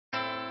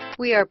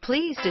We are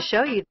pleased to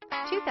show you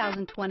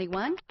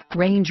 2021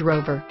 Range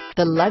Rover,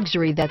 the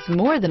luxury that's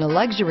more than a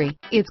luxury.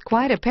 It's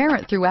quite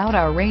apparent throughout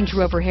our Range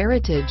Rover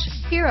heritage.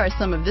 Here are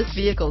some of this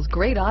vehicle's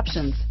great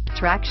options: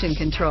 traction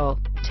control,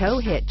 tow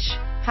hitch,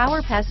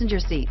 power passenger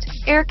seat,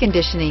 air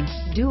conditioning,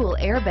 dual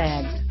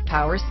airbags,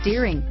 power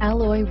steering,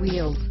 alloy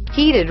wheels,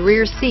 heated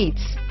rear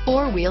seats,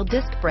 four-wheel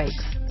disc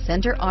brakes,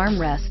 center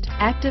armrest,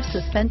 active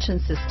suspension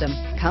system,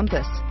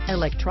 compass,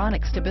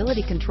 electronic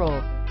stability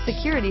control,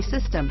 security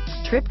system,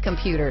 trip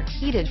computer,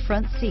 heated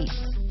front seats,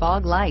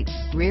 fog lights,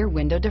 rear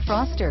window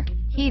defroster,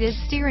 heated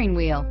steering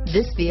wheel.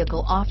 This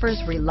vehicle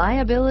offers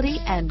reliability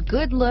and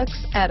good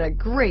looks at a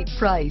great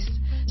price.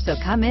 So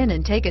come in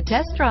and take a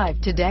test drive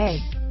today.